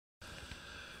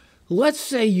Let's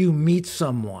say you meet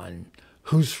someone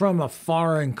who's from a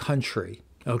foreign country,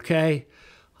 okay?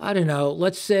 I don't know,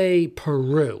 let's say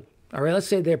Peru. All right, let's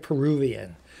say they're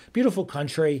Peruvian. Beautiful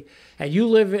country, and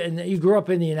you grew up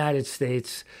in the United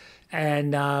States,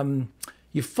 and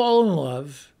you fall in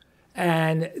love,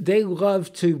 and they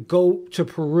love to go to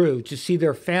Peru to see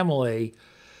their family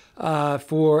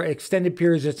for extended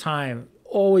periods of time,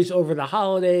 always over the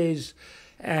holidays,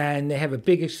 and they have a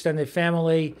big extended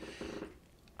family.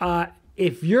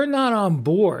 If you're not on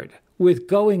board with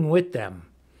going with them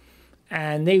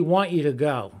and they want you to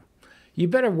go, you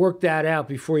better work that out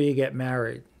before you get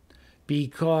married,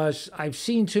 because I've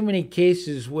seen too many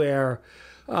cases where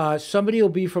somebody will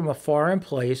be from a foreign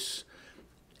place,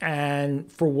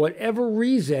 and for whatever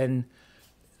reason,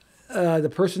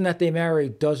 the person that they marry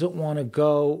doesn't want to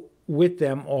go with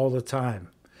them all the time.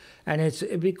 And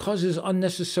it causes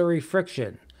unnecessary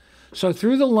friction. So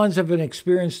through the lens of an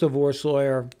experienced divorce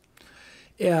lawyer,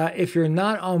 if you're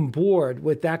not on board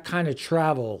with that kind of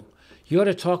travel, you ought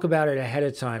to talk about it ahead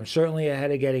of time, certainly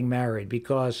ahead of getting married,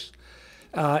 because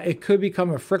it could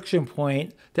become a friction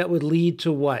point that would lead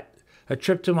to what? A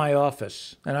trip to my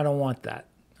office, and I don't want that,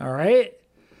 all right?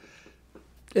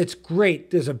 It's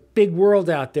great. There's a big world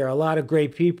out there, a lot of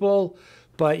great people,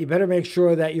 but you better make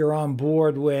sure that you're on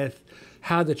board with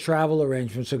how the travel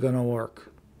arrangements are going to work.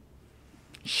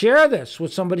 Share this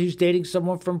with somebody who's dating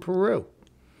someone from Peru.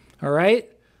 All right?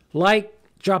 Like,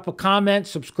 drop a comment,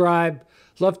 subscribe.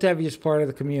 Love to have you as part of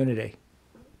the community.